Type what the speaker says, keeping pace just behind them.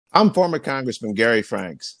I'm former Congressman Gary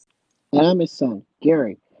Franks. And I'm his son,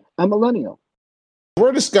 Gary, a millennial.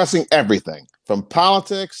 We're discussing everything from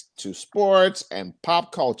politics to sports and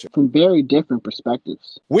pop culture. From very different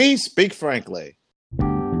perspectives. We speak frankly.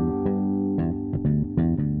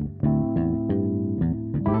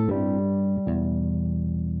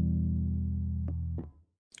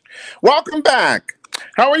 Welcome back.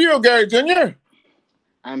 How are you, Gary Jr.?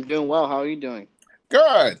 I'm doing well. How are you doing?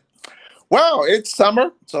 Good. Well, it's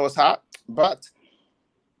summer, so it's hot, but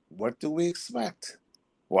what do we expect?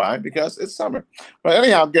 Why? Because it's summer. But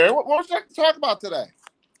anyhow, Gary, what would you like to talk about today?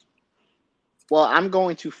 Well, I'm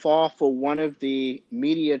going to fall for one of the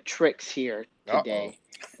media tricks here today.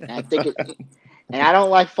 And I think and I don't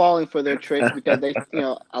like falling for their tricks because they,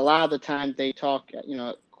 a lot of the time they talk,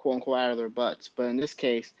 quote unquote, out of their butts. But in this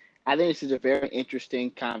case, I think this is a very interesting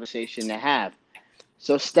conversation to have.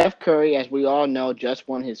 So Steph Curry, as we all know, just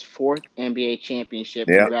won his fourth NBA championship.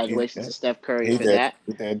 Yeah, Congratulations to Steph Curry he for did. that.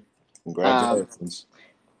 He did. Um, Congratulations.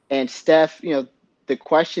 and Steph, the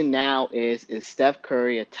question now is Steph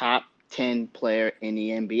Curry a top 10 player in the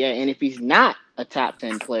NBA? And if he's not a top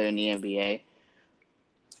 10 player in the NBA,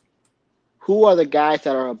 who are the guys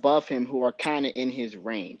that are above him who are kind of in his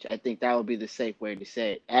range? I think that would be the safe way to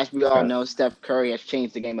say it. As we all know, Steph Curry has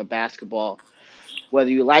changed the game of basketball. Whether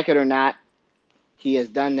you like it or not, he has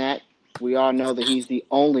done that. We all know that he's the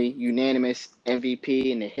only unanimous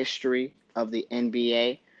MVP in the history of the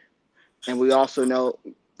NBA. And we also know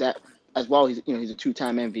that as well, he's a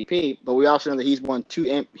two-time MVP, but we also know that he's won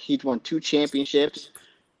two championships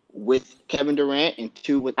with Kevin Durant and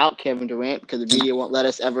two without Kevin Durant because the media won't let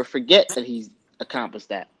us ever forget that he's accomplished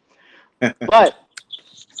that. But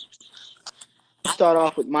I'll start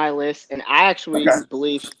off with my list, and I actually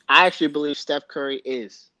believe Steph Curry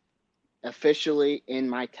is officially in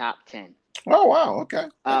my top 10. Oh wow, okay.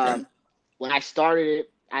 When I started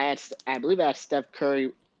it, I believe I had Steph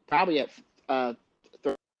Curry probably at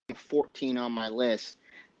 14 on my list.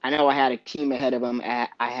 I know I had a team ahead of him. I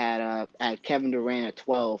had Kevin Durant at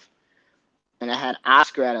 12, and I had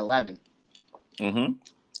Oscar at 11, Mm-hmm.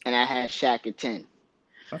 and I had Shaq at 10.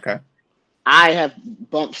 Okay. I have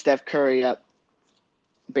bumped Steph Curry up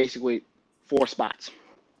basically 4 spots,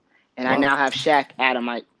 and I now have Shaq out of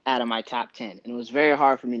my top 10. And it was very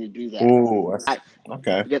hard for me to do that. Ooh,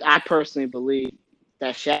 okay. Because I personally believe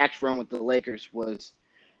that Shaq's run with the Lakers was,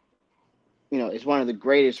 is one of the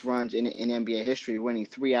greatest runs in NBA history, winning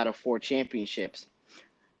 3 out of 4 championships.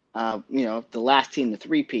 The last team to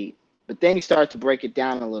three-peat. But then you start to break it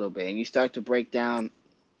down a little bit, and you start to break down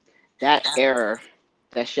that era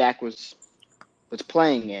that Shaq was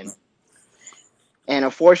playing in. And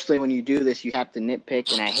unfortunately, when you do this, you have to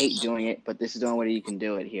nitpick, and I hate doing it, but this is the only way you can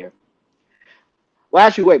do it here. Well,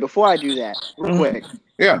 actually, wait, before I do that, real quick.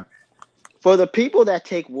 Yeah. For the people that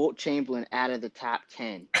take Wilt Chamberlain out of the top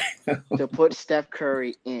 10 to put Steph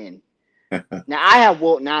Curry in. Now, I have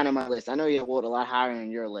Wilt 9 on my list. I know you have Wilt a lot higher on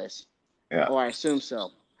your list. Yeah. Or I assume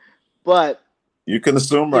so. But you can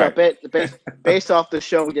assume, right? Based off the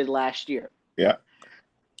show we did last year. Yeah.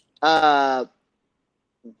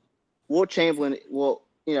 Wilt Chamberlain,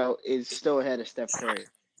 is still ahead of Steph Curry.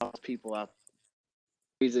 People out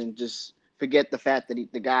reason just forget the fact that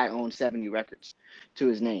the guy owns 70 records to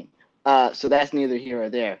his name. So that's neither here or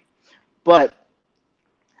there. But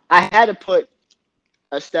I had to put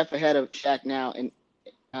a Steph ahead of Shaq now, and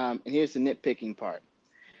here's the nitpicking part.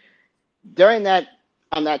 During that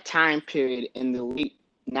time period in the late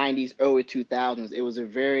 90s, early 2000s, it was a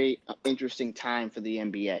very interesting time for the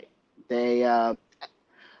NBA.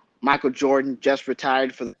 Michael Jordan just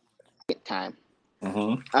retired for the second time.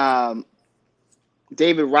 Mm-hmm.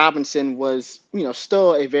 David Robinson was,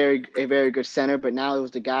 still a very good center, but now it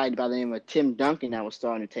was the guy by the name of Tim Duncan that was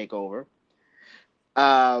starting to take over.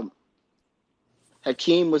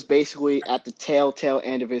 Hakeem was basically at the tail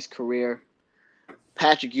end of his career.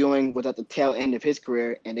 Patrick Ewing was at the tail end of his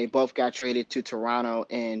career, and they both got traded to Toronto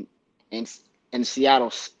and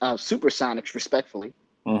Seattle Supersonics, respectfully.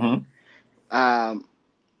 Mm-hmm.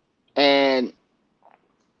 And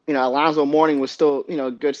Alonzo Mourning was still, a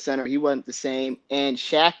good center. He wasn't the same. And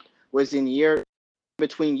Shaq was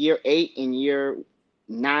between year 8 and year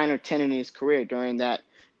 9 or 10 in his career during that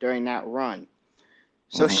run.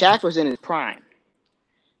 So Shaq was in his prime.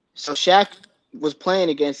 So Shaq was playing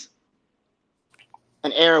against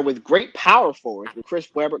an era with great power forwards, with Chris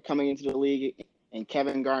Webber coming into the league, and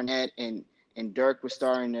Kevin Garnett and Dirk was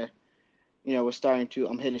starting to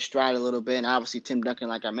hit his stride a little bit. And obviously Tim Duncan,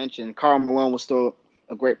 like I mentioned, Karl Malone was still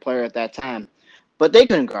a great player at that time, but they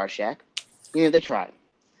couldn't guard Shaq. They tried.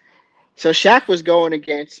 So Shaq was going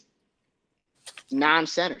against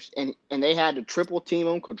non-centers, and they had to triple team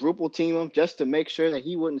him, quadruple team him, just to make sure that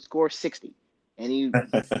he wouldn't score 60, and he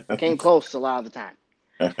came close a lot of the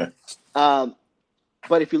time.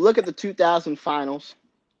 But if you look at the 2000 finals,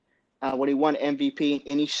 when he won MVP,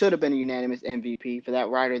 and he should have been a unanimous MVP for that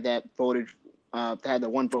writer that voted, had the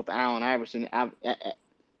one vote for Allen Iverson.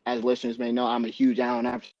 As listeners may know, I'm a huge Allen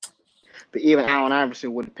Iverson, but even Allen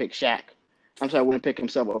Iverson wouldn't pick Shaq. I'm sorry, wouldn't pick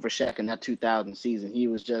himself over Shaq in that 2000 season. He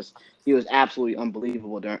was absolutely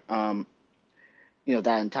unbelievable during,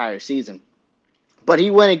 that entire season. But he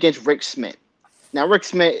went against Rick Smith. Now, Rick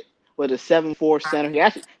Smith was a 7'4" center.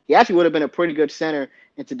 He actually would have been a pretty good center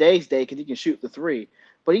in today's day because he can shoot the three,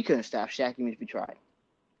 but he couldn't stop Shaq even if he tried.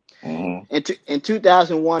 Mm-hmm. In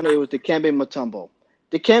 2001, it was Dikembe Mutombo.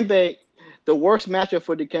 The worst matchup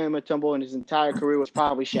for Dikembe Mutombo in his entire career was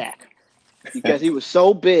probably Shaq, because he was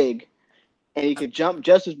so big and he could jump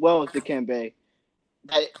just as well as Dikembe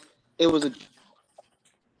that it was a.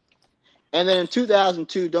 And then in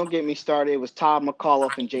 2002, don't get me started, it was Todd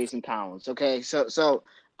McAuliffe and Jason Collins. Okay, so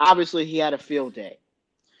obviously he had a field day.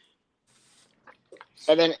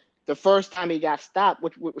 And then the first time he got stopped,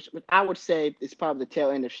 which I would say is probably the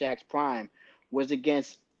tail end of Shaq's prime, was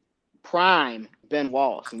against prime Ben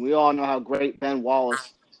Wallace. And we all know how great Ben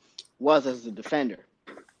Wallace was as a defender.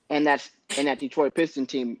 And that Detroit Pistons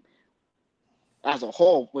team as a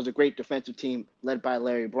whole was a great defensive team led by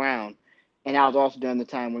Larry Brown. And that was also during the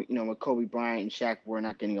time when Kobe Bryant and Shaq were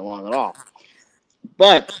not getting along at all.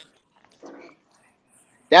 But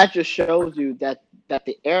that just shows you that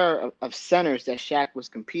the era of centers that Shaq was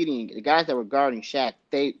competing, the guys that were guarding Shaq,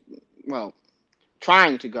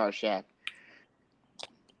 trying to guard Shaq,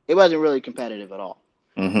 it wasn't really competitive at all.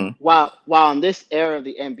 Mm-hmm. While in this era of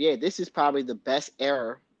the NBA, this is probably the best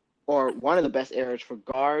era, or one of the best eras for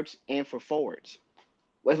guards and for forwards.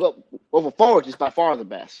 Well, for forwards, it's by far the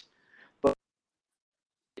best. But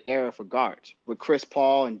era for guards with Chris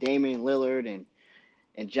Paul and Damian Lillard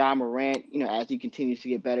and Ja Morant, as he continues to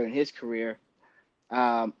get better in his career,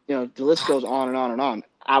 the list goes on and on and on.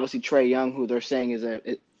 Obviously, Trae Young, who they're saying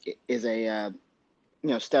is a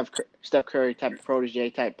Steph Curry type of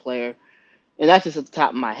protege type player, and that's just at the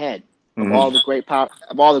top of my head. Of all the great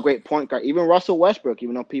point guard, even Russell Westbrook,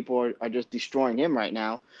 even though people are just destroying him right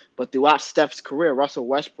now, but throughout Steph's career, Russell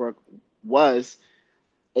Westbrook was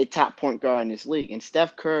a top point guard in this league, and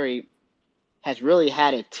Steph Curry has really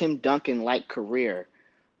had a Tim Duncan-like career,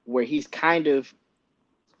 where he's Golden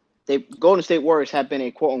State Warriors have been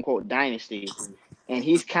a quote unquote dynasty, and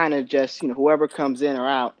he's kind of just whoever comes in or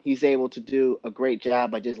out, he's able to do a great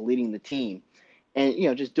job by just leading the team. And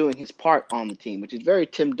just doing his part on the team, which is very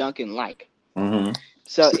Tim Duncan like. Mm-hmm.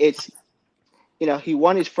 So it's, he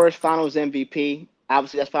won his first Finals MVP.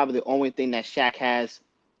 Obviously, that's probably the only thing that Shaq has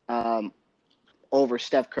over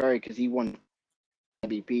Steph Curry, because he won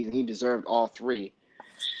MVPs and he deserved all three.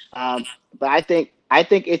 But I think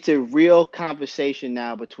it's a real conversation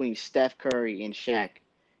now between Steph Curry and Shaq,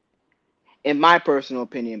 in my personal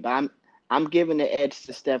opinion. But I'm giving the edge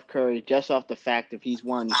to Steph Curry just off the fact that he's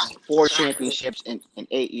won 4 championships in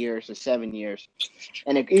 8 years or 7 years.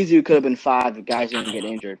 And it easily could have been 5 if guys didn't get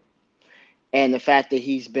injured. And the fact that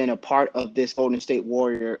he's been a part of this Golden State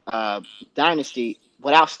Warrior dynasty,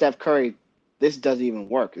 without Steph Curry, this doesn't even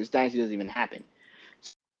work. This dynasty doesn't even happen.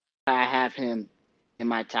 So I have him in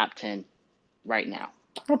my top 10 right now.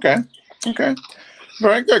 Okay.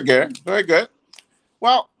 Very good, Gary. Very good.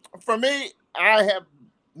 Well, for me, I have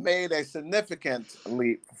made a significant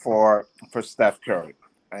leap for Steph Curry,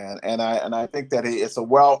 and I think that it's a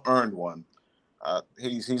well-earned one.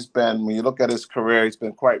 He's been, when you look at his career, he's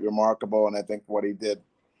been quite remarkable, and I think what he did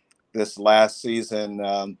this last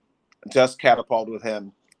season just catapulted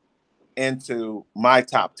him into my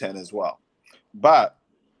top 10 as well. But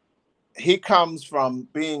he comes from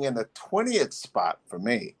being in the 20th spot for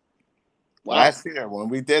me. Wow. Last year when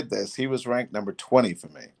we did this, he was ranked number 20 for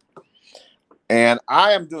me. And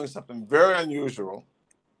I am doing something very unusual,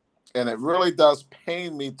 and it really does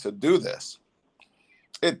pain me to do this.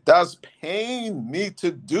 It does pain me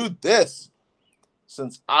to do this,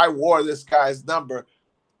 since I wore this guy's number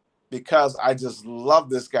because I just love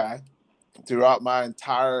this guy throughout my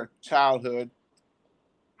entire childhood,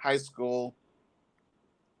 high school,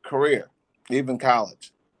 career, even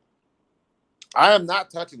college. I am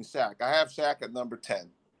not touching Shaq. I have Shaq at number 10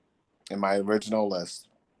 in my original list.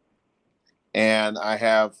 And I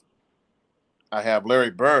have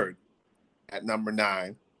Larry Bird at number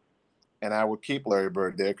 9, and I would keep Larry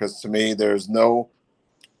Bird there because to me, there's no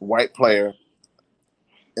white player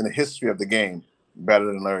in the history of the game better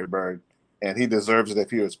than Larry Bird, and he deserves it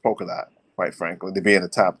if he was polka dot, quite frankly, to be in the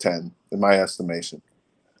top 10 in my estimation.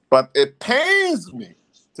 But it pains me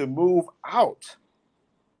to move out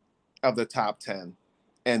of the top 10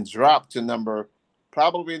 and drop to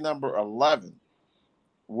probably number 11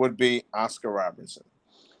 would be Oscar Robertson.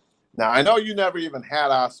 Now, I know you never even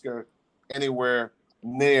had Oscar anywhere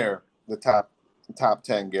near the top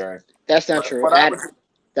 10, Gary. That's not true.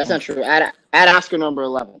 That's not true. Add Oscar number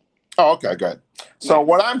 11. Oh, okay, good. So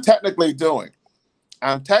what I'm technically doing,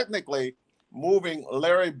 I'm technically moving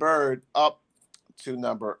Larry Bird up to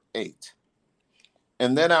number 8.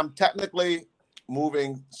 And then I'm technically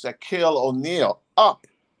moving Shaquille O'Neal up.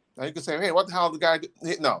 Now you can say, hey, what the hell did the guy do?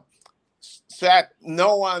 No. Shaq,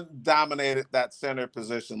 no one dominated that center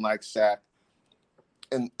position like Shaq,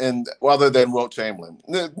 and other than Wilt Chamberlain.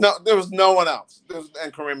 No, there was no one else.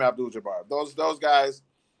 And Kareem Abdul-Jabbar. Those guys,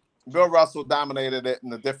 Bill Russell dominated it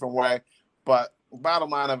in a different way. But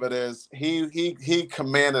bottom line of it is he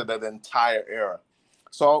commanded an entire era.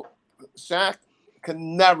 So Shaq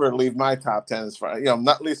can never leave my top 10 as far,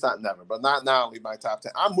 not at least not never, but not now leave my top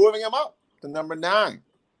 10. I'm moving him up to number 9.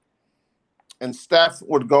 And Steph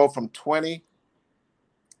would go from 20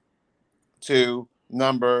 to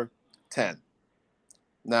number 10.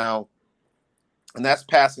 Now, and that's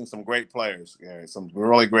passing some great players, Gary, some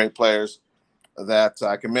really great players that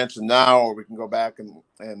I can mention now, or we can go back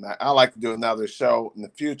and I like to do another show in the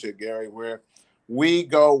future, Gary, where we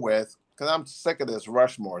go with, because I'm sick of this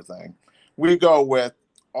Rushmore thing, we go with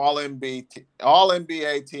all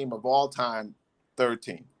NBA team of all time, 3rd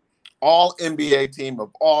team. All NBA team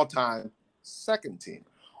of all time, 2nd team.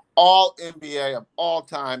 All NBA of all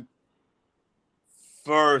time,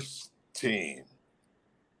 1st team.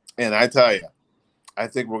 And I tell you, I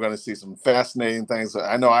think we're going to see some fascinating things.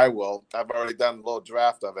 I know I will. I've already done a little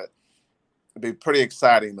draft of it. It'd be pretty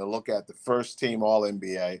exciting to look at the 1st team All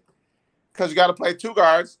NBA, because you got to play 2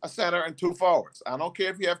 guards, a center, and 2 forwards. I don't care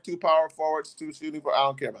if you have 2 power forwards, 2 shooting forwards. I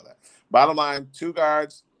don't care about that. Bottom line, 2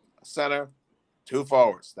 guards, a center, 2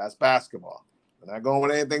 forwards. That's basketball. We're not going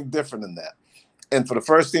with anything different than that. And for the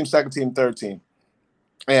 1st team, 2nd team, 3rd team.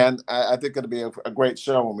 And I think it'll be a great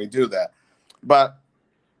show when we do that. But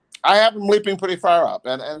I have him leaping pretty far up.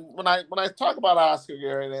 And when I talk about Oscar,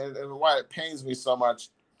 Gary, and why it pains me so much,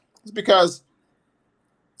 is because,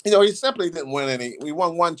 he simply didn't win any. We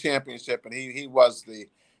won 1 championship, and he was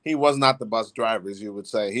not the bus driver, as you would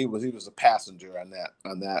say. He was a passenger on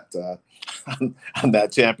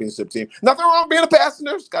that championship team. Nothing wrong with being a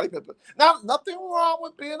passenger, Scottie Pippen. Nothing wrong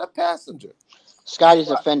with being a passenger. Scotty's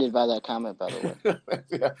offended by that comment, by the way.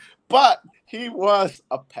 Yeah, but he was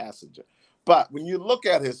a passenger. But when you look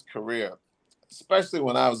at his career, especially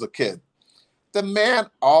when I was a kid, the man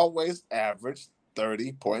always averaged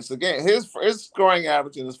 30 points a game. His scoring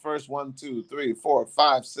average in his first 1, 2, 3, 4,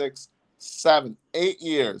 5, 6, 7, 8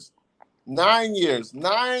 years, 9 years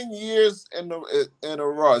in a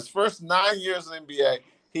row. His first 9 years in the NBA,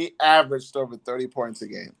 he averaged over 30 points a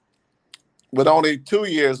game. With only 2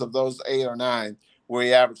 years of those 8 or 9 where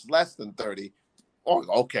he averaged less than 30. Oh,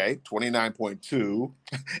 okay, 29.2.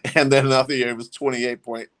 And then another year it was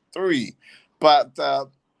 28.3. But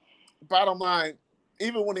bottom line,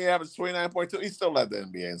 even when he averaged 29.2, he still led the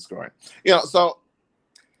NBA in scoring. So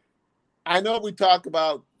I know we talk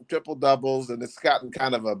about triple doubles, and it's gotten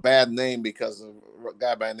kind of a bad name because of a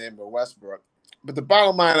guy by the name of Westbrook. But the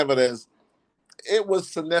bottom line of it is, it was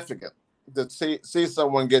significant to see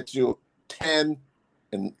someone get you 10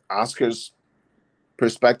 in Oscar's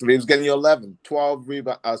perspective. He was getting you 11, 12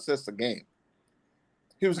 assists a game.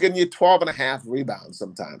 He was getting you 12 and a half rebounds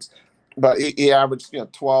sometimes. But he averaged,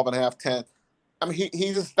 12 and a half, 10. I mean,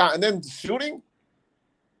 he just started. And then shooting.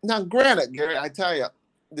 Now, granted, Gary, I tell you,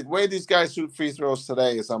 the way these guys shoot free throws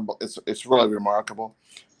today it's really remarkable.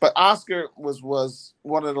 But Oscar was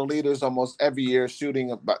one of the leaders almost every year,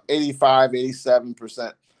 shooting about 85,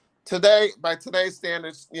 87%. Today, by today's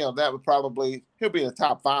standards, that would probably, he'll be in the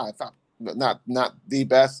top 5, not the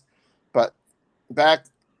best. But back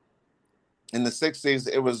in the 60s,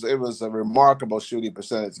 it was a remarkable shooting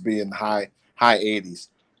percentage, being high 80s.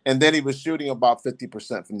 And then he was shooting about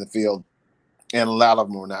 50% from the field, and a lot of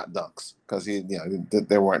them were not dunks because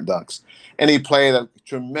they weren't dunks. And he played a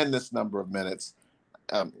tremendous number of minutes.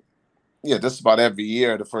 Just about every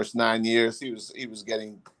year. The first 9 years, he was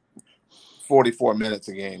getting 44 minutes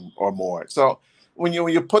a game or more. So when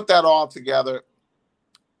you put that all together,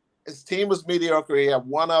 his team was mediocre. He had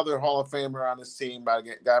one other Hall of Famer on his team, by a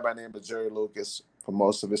guy by the name of Jerry Lucas, for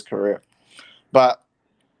most of his career. But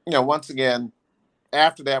once again,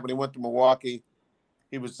 after that, when he went to Milwaukee,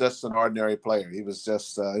 he was just an ordinary player. He was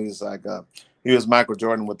just he was Michael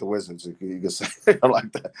Jordan with the Wizards. You could say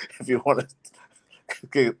like that if you want to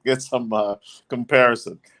get some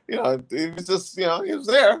comparison. He was just, he was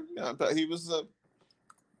there. He was a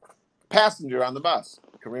passenger on the bus.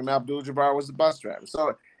 Kareem Abdul-Jabbar was the bus driver.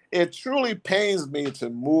 So it truly pains me to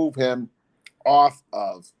move him out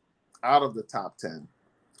of the top 10.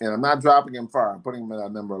 And I'm not dropping him far. I'm putting him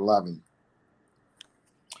at number 11.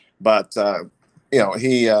 But, he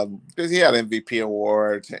had MVP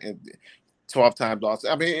awards, 12 times all.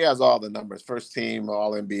 I mean, he has all the numbers. First team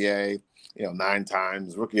All NBA, 9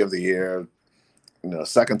 times, Rookie of the Year,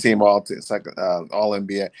 second team All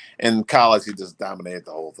NBA. In college, he just dominated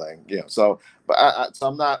the whole thing. So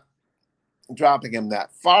I'm not dropping him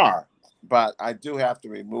that far, but I do have to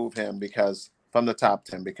remove him from the top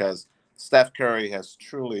 10 because Steph Curry has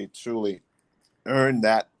truly, truly earned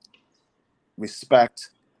that respect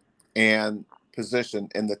and position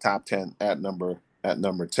in the top 10 at number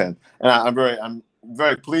 10. And I'm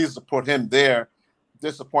very pleased to put him there.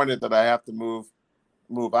 Disappointed that I have to move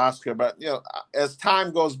Oscar, but as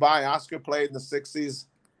time goes by, Oscar played in the 60s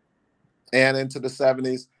and into the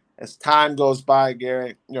 70s. As time goes by,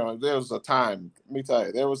 Gary, there was a time. Let me tell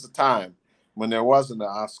you, there was a time when there wasn't an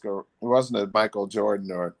Oscar, there wasn't a Michael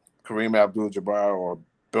Jordan or Kareem Abdul-Jabbar or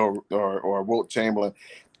Bill or Wilt Chamberlain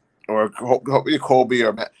or Kobe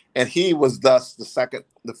and he was thus the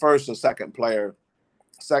first or second or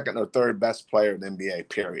third best player in the NBA.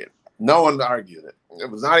 Period. No one argued it.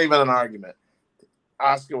 It was not even an argument.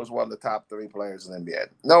 Oscar was one of the top 3 players in the NBA.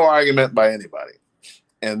 No argument by anybody.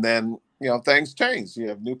 And then things change. You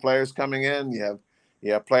have new players coming in. You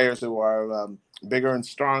have players who are bigger and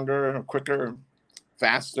stronger, quicker,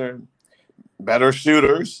 faster, better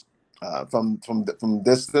shooters from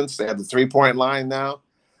distance. They have the 3-point line now,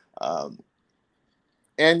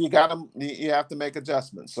 and you have to make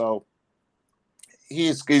adjustments. So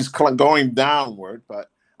he's going downward, but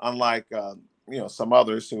unlike some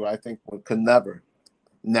others who I think could never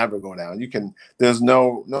go down. There's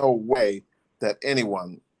no way that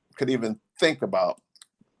anyone could even think about,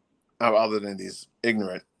 other than these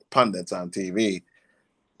ignorant pundits on TV,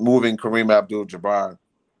 moving Kareem Abdul-Jabbar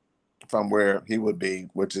from where he would be,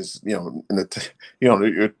 which is you're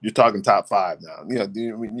talking top 5 now.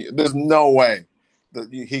 There's no way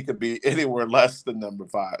that he could be anywhere less than number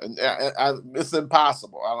 5, and it's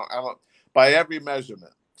impossible. I don't by every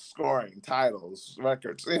measurement, scoring, titles,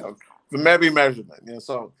 records, from every measurement.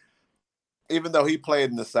 So even though he played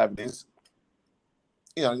in the 70s,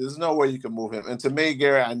 there's no way you can move him. And to me,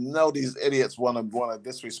 Gary, I know these idiots want to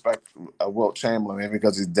disrespect Wilt Chamberlain, maybe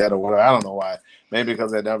because he's dead or whatever. I don't know why. Maybe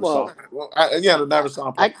because they never saw him. They never saw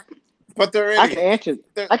him play. But they're idiots.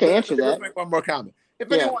 I can answer that. Let's make one more comment.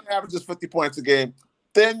 If anyone averages 50 points a game,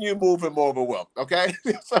 then you move him over Wilt, okay?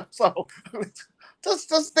 so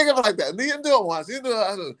just think of it like that. You do it once. You do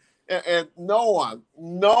it. And no one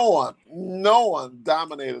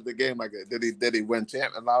dominated the game like that. Did he win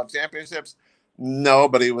a lot of championships? No,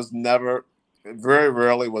 but he was never. Very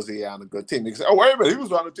rarely was he on a good team. He said, "Oh, wait a minute, he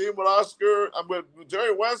was on a team with Oscar, with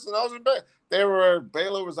Jerry West, and I was in bed."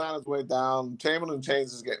 Baylor was on his way down. Chamberlain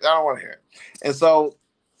changed his game. I don't want to hear it. And so,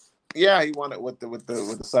 he won it with the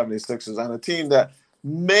 76ers on a team that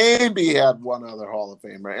maybe had one other Hall of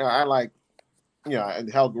Famer. I like.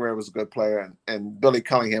 And Hal Guerrero was a good player, and Billy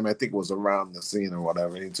Cunningham, I think, was around the scene or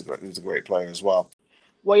whatever. He was a great player as well.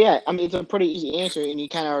 Well, yeah, I mean, it's a pretty easy answer, and you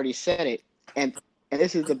kind of already said it. And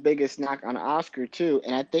this is the biggest knock on Oscar too.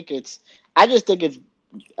 And I think I think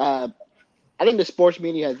the sports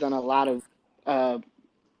media has done a lot of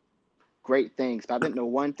great things. But I think the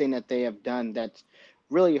one thing that they have done that's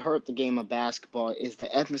really hurt the game of basketball is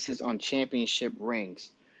the emphasis on championship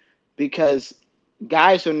rings, because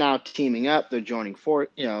guys are now teaming up. They're joining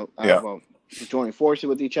joining forces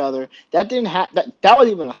with each other. That didn't that was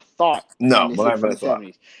even a thought. No, in the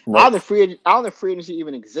 70s. No. All the free agency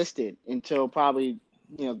even existed until probably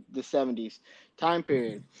the 70s time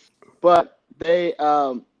period. But they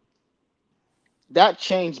that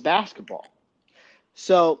changed basketball.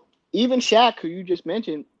 So even Shaq, who you just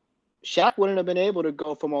mentioned, Shaq wouldn't have been able to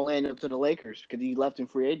go from Orlando to the Lakers because he left in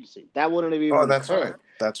free agency. That wouldn't have even occurred.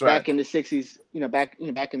 That's right. Back in the 60s, back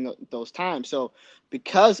in those times. So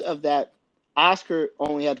because of that, Oscar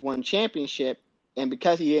only had one championship, and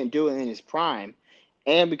because he didn't do it in his prime,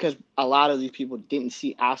 and because a lot of these people didn't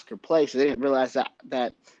see Oscar play, so they didn't realize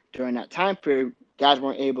that during that time period, guys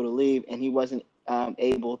weren't able to leave, and he wasn't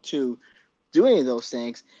able to do any of those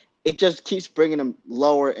things. It just keeps bringing him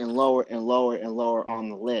lower and lower and lower and lower on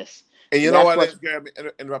the list. And you know what?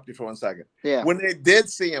 Interrupt you for 1 second. Yeah. When they did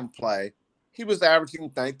see him play, he was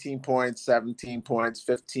averaging 19 points, 17 points,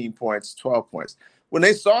 15 points, 12 points. When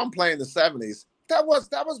they saw him play in the 70s,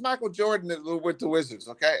 that was Michael Jordan with the Wizards.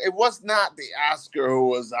 Okay, it was not the Oscar who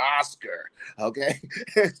was Oscar. Okay,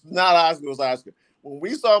 it's not Oscar who was Oscar. When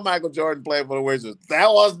we saw Michael Jordan play for the Wizards, that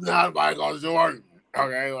was not Michael Jordan.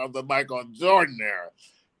 Okay, of the Michael Jordan era,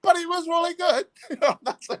 but he was really good. I'm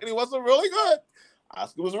not saying he wasn't really good.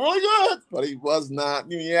 Oscar was really good, but he was not.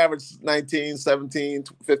 He averaged 19, 17,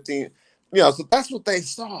 15. So that's what they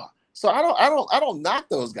saw. So I don't knock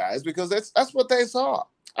those guys because that's what they saw.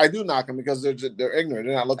 I do knock them because they're ignorant.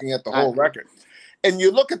 They're not looking at the whole record. And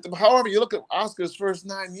you look at them. However, you look at Oscar's first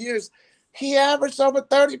 9 years, he averaged over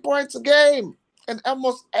 30 points a game, and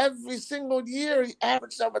almost every single year he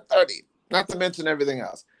averaged over 30. Not to mention everything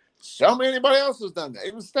else. Show me anybody else who's done that.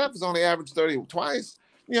 Even Steph has only averaged 30 twice.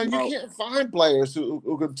 You can't find players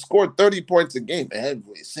who could score 30 points a game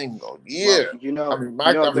every single year. Well,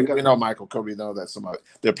 we know Michael Kobe know that some of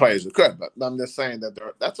their players who could, but I'm just saying that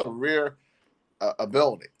that's a rare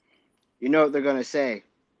ability. You know what they're gonna say?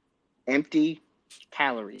 Empty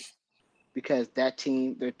calories, because their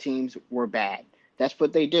teams were bad. That's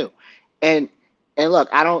what they do. And look,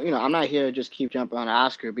 I'm not here to just keep jumping on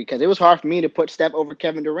Oscar because it was hard for me to put Steph over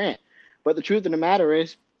Kevin Durant. But the truth of the matter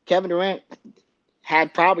is, Kevin Durant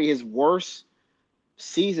had probably his worst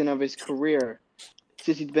season of his career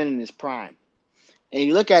since he's been in his prime. And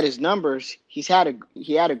you look at his numbers, he had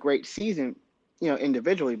a great season,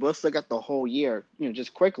 individually. But let's look at the whole year,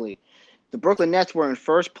 just quickly. The Brooklyn Nets were in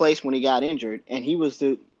first place when he got injured, and he was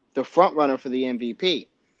the front runner for the MVP.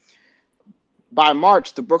 By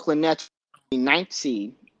March, the Brooklyn Nets were the 9th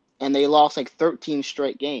seed, and they lost like 13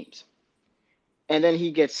 straight games. And then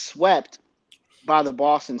he gets swept by the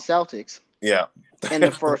Boston Celtics. Yeah. In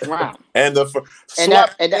the first round. And the first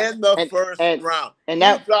round. And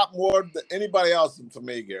that dropped more than anybody else for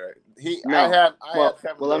me, Gary. I had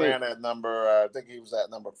Kevin Durant at number, I think he was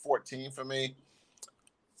at number 14 for me.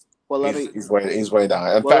 Well, he's way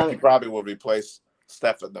down. In fact, he probably will replace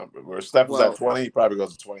Steph at number. Where Steph was at 20, he probably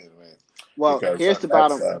goes to 20. Well, here's the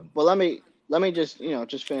bottom. Let me just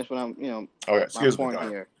finish what I'm Okay, excuse my me. point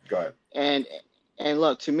here. Go ahead. And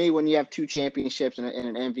look, to me, when you have 2 championships and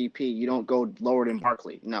an MVP, you don't go lower than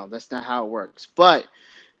Barkley. No, that's not how it works. But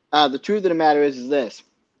the truth of the matter is this.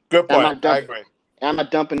 Good point. I agree. I'm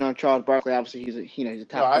not dumping on Charles Barkley. Obviously, he's a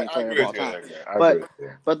top 20 player of all time.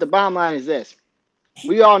 But the bottom line is this: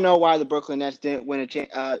 we all know why the Brooklyn Nets didn't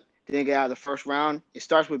get out of the first round. It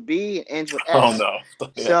starts with B and ends with S. Oh no!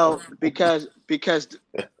 So because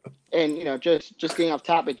and just getting off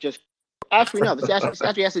topic, this actually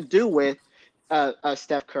has to do with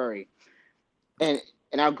Steph Curry and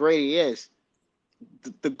how great he is.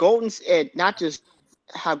 The Golden State, not just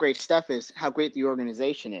how great Steph is, how great the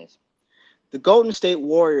organization is. The Golden State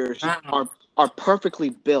Warriors are perfectly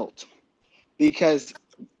built because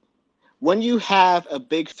when you have a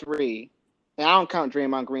big 3, and I don't count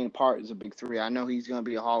Draymond Green apart as a big 3. I know he's going to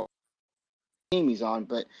be a Hall of Fame team he's on,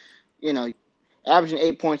 but averaging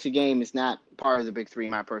 8 points a game is not part of the big 3,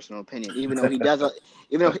 in my personal opinion. Even though he does,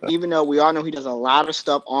 even though we all know he does a lot of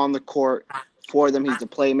stuff on the court for them. He's the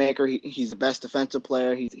playmaker. He's the best defensive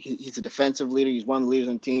player. He's a defensive leader. He's one of the leaders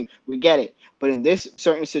on the team. We get it. But in this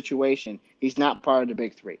certain situation, he's not part of the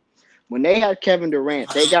big 3. When they had Kevin Durant,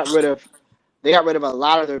 they got rid of a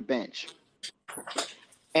lot of their bench.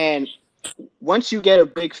 And once you get a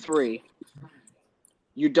big 3,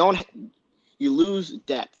 you lose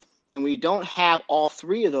depth. And when you don't have all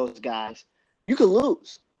 3 of those guys, you can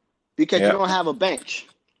lose because you don't have a bench.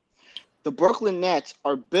 The Brooklyn Nets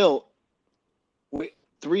are built with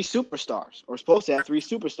 3 superstars, or supposed to have 3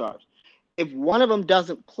 superstars. If one of them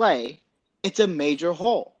doesn't play, it's a major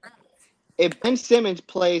hole. If Ben Simmons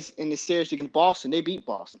plays in the series against Boston, they beat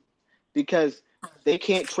Boston because they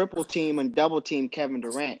can't triple team and double team Kevin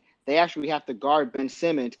Durant. They actually have to guard Ben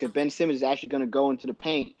Simmons because Ben Simmons is actually going to go into the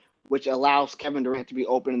paint, which allows Kevin Durant to be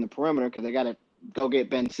open in the perimeter because they got to go get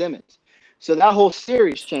Ben Simmons. So that whole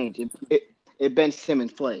series changed if Ben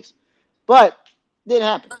Simmons plays. But it didn't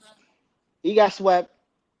happen. He got swept.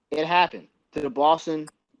 It happened to the Boston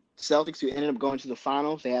Celtics, who ended up going to the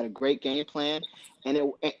finals. They had a great game plan.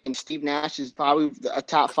 And Steve Nash is probably a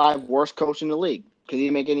top 5 worst coach in the league because he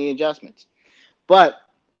didn't make any adjustments. But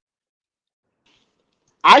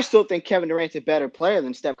I still think Kevin Durant's a better player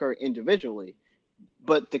than Steph Curry individually.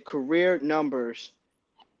 But the career numbers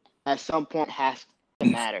at some point has to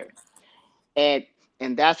matter. And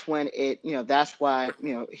that's when that's why,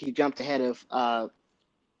 he jumped ahead of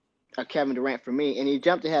Kevin Durant for me. And he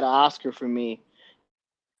jumped ahead of Oscar for me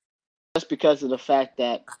just because of the fact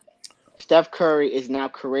that Steph Curry is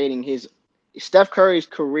now Steph Curry's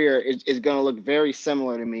career is going to look very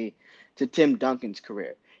similar to me to Tim Duncan's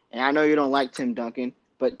career. And I know you don't like Tim Duncan,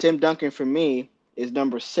 but Tim Duncan for me is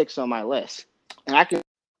number 6 on my list, and I can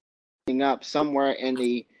up somewhere in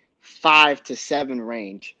the 5 to 7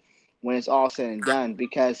 range when it's all said and done,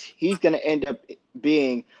 because he's going to end up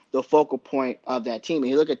being the focal point of that team.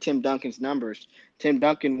 And you look at Tim Duncan's numbers. Tim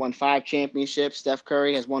Duncan won 5 championships. Steph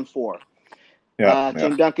Curry has won 4.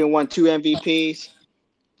 Tim Duncan won 2 MVPs.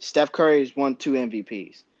 Steph Curry has won 2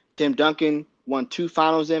 MVPs. Tim Duncan won 2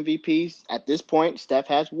 Finals MVPs. At this point, Steph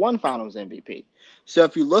has 1 Finals MVP. So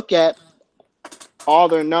if you look at all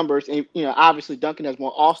their numbers, and obviously Duncan has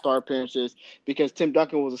more All-Star appearances because Tim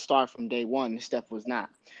Duncan was a star from day one and Steph was not.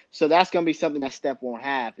 So that's going to be something that Steph won't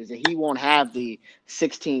have, is that he won't have the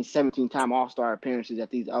 16, 17-time All-Star appearances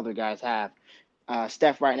that these other guys have.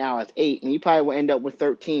 Steph right now has 8, and he probably will end up with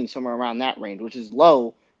 13, somewhere around that range, which is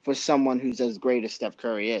low for someone who's as great as Steph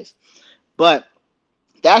Curry is. But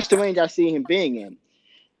that's the range I see him being in.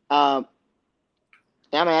 I'm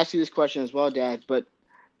going to ask you this question as well, Dad, but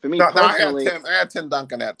for me personally, I had Tim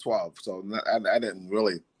Duncan at 12, so I didn't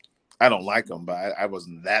really. I don't like him, but I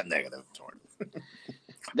wasn't that negative toward him.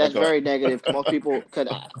 That's very negative. Most people could.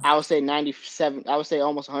 I would say 97. I would say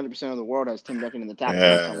almost 100% of the world has Tim Duncan in the top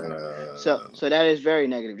 10 somewhere. So that is very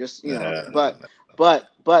negative. Just but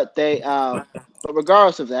they. But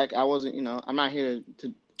regardless of that, I wasn't. I'm not here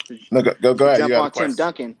to go ahead. Jump on Tim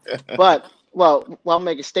Duncan. But I'll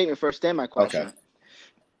make a statement first. Then my question.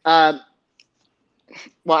 Okay.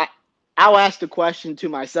 Well, I'll ask the question to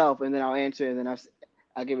myself, and then I'll answer, and then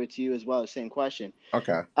I'll give it to you as well, the same question.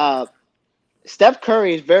 Okay. Steph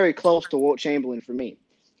Curry is very close to Wilt Chamberlain for me,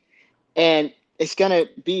 and it's going to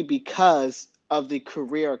be because of the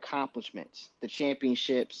career accomplishments, the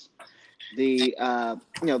championships, the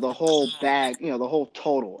the whole bag, the whole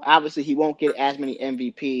total. Obviously, he won't get as many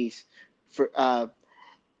MVPs for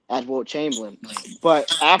as Wilt Chamberlain, but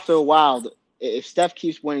after a while, if Steph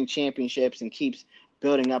keeps winning championships and keeps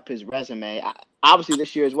building up his resume, obviously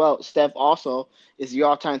this year as well, Steph also is the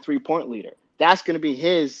all-time three-point leader. That's going to be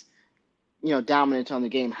his, dominance on the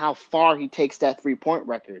game, how far he takes that three-point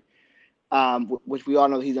record, which we all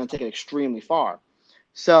know he's going to take it extremely far.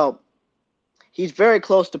 So he's very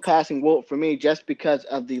close to passing Wilt for me, just because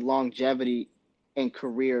of the longevity and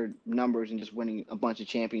career numbers and just winning a bunch of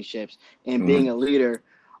championships and being a leader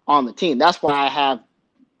on the team. That's why I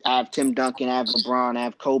have Tim Duncan, I have LeBron, I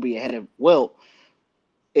have Kobe ahead of Wilt.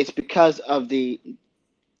 It's because of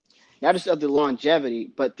not just of the longevity,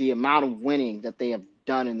 but the amount of winning that they have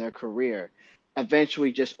done in their career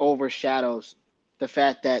eventually just overshadows the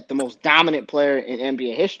fact that the most dominant player in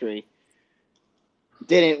NBA history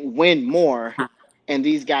didn't win more, and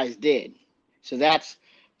these guys did.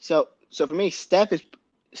 So for me, Steph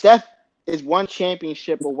is one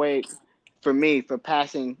championship away for me for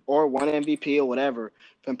passing, or one MVP or whatever,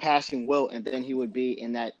 from passing Wilt, and then he would be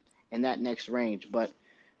in that next range. But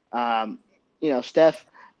Steph,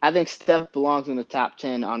 I think Steph belongs in the top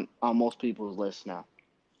 10 on most people's lists now.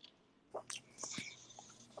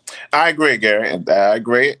 I agree, Gary. I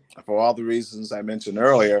agree for all the reasons I mentioned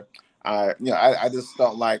earlier. I just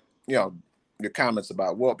don't like, your comments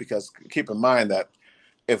about Wilt, because keep in mind that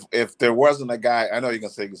if there wasn't a guy, I know you can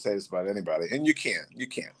say this about anybody, and you can.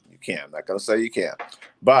 I'm not going to say you can't.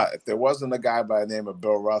 But if there wasn't a guy by the name of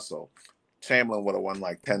Bill Russell, Chamberlain would have won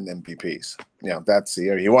like 10 MVPs. That's the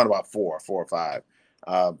year. He won about 4 or 5.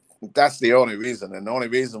 That's the only reason. And the only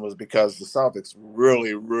reason was because the Celtics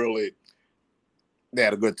really, really, they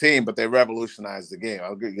had a good team, but they revolutionized the game. I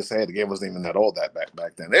was going to say the game wasn't even that old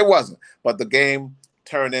back then. It wasn't. But the game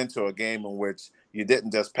turned into a game in which you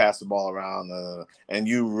didn't just pass the ball around and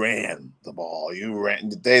you ran the ball. You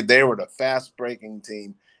ran. They were the fast-breaking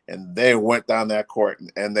team, and they went down that court,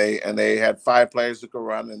 and they had 5 players who could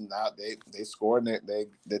run, and they scored, and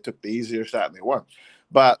they took the easier shot, and they won.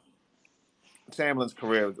 But Chamberlain's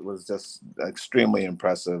career was just extremely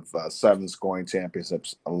impressive. 7 scoring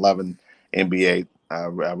championships, 11 NBA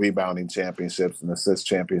rebounding championships, and assist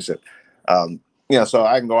championship. So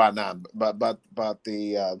I can go on now, but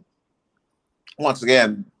the once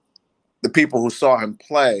again, the people who saw him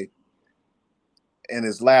play in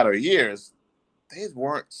his latter years, they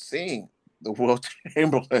weren't seeing the Wilt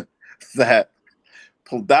Chamberlain that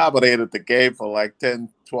dominated the game for like 10,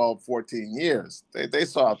 12, 14 years. They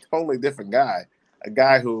saw a totally different guy, a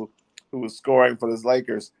guy who was scoring for the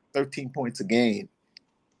Lakers 13 points a game.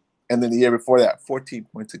 And then the year before that, 14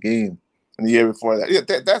 points a game. And the year before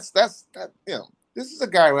that, that's this is a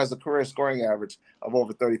guy who has a career scoring average of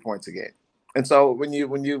over 30 points a game. And so when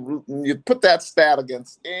you put that stat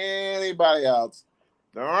against anybody else,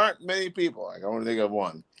 there aren't many people, I can only think of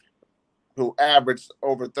one, who averaged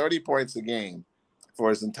over 30 points a game for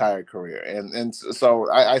his entire career. And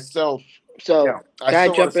so I still So Yeah, I can I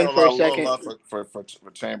still want to jump show in for a a little second? love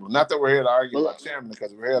for Chamberlain. Not that we're here to argue Well, about Chamberlain,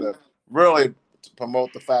 because we're here to really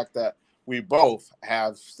promote the fact that we both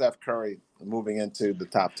have Steph Curry moving into the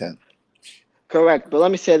top 10. correct. But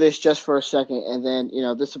let me say this just for a second, and then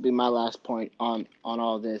this will be my last point on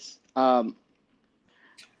all this.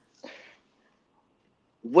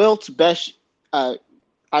 Wilt's best. I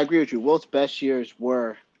agree with you. Wilt's best years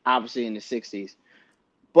were obviously in the '60s,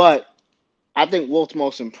 but I think Wilt's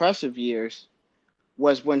most impressive years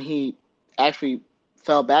was when he actually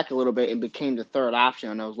fell back a little bit and became the third option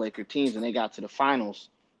on those Laker teams, and they got to the finals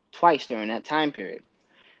twice during that time period.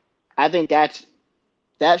 I think that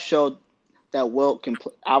showed that Wilt can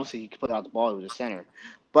obviously he could put out the ball. He was a center,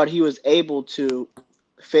 but he was able to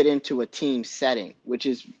fit into a team setting, which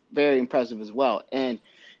is very impressive as well. And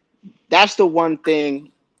that's the one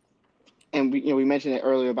thing. And we mentioned it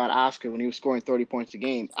earlier about Oscar when he was scoring 30 points a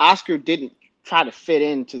game. Oscar didn't try to fit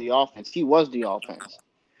into the offense. He was the offense.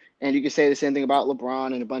 And you can say the same thing about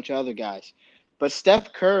LeBron and a bunch of other guys. But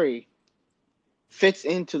Steph Curry fits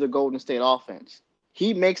into the Golden State offense.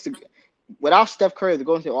 He makes without Steph Curry, the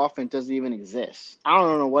Golden State offense doesn't even exist. I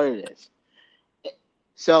don't know what it is.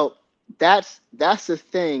 So that's the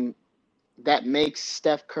thing that makes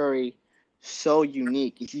Steph Curry so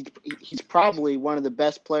unique. He's probably one of the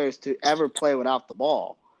best players to ever play without the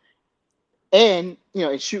ball. And,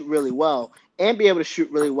 and shoot really well and be able to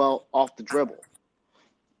shoot really well off the dribble,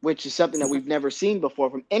 which is something that we've never seen before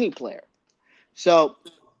from any player. So,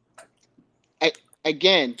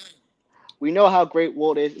 again, we know how great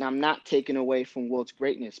Wilt is, and I'm not taking away from Wilt's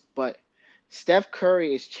greatness, but Steph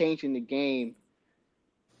Curry is changing the game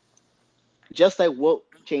just like Wilt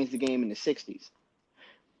changed the game in the 60s.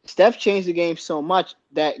 Steph changed the game so much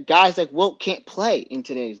that guys like Wilt can't play in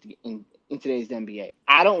today's NBA.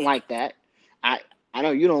 I don't like that. I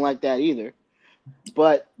know you don't like that either.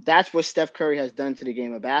 But that's what Steph Curry has done to the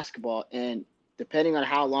game of basketball, and depending on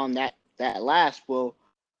how long that lasts, will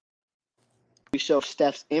show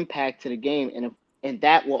Steph's impact to the game, and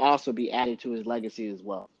that will also be added to his legacy as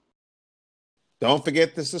well. Don't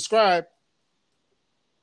forget to subscribe.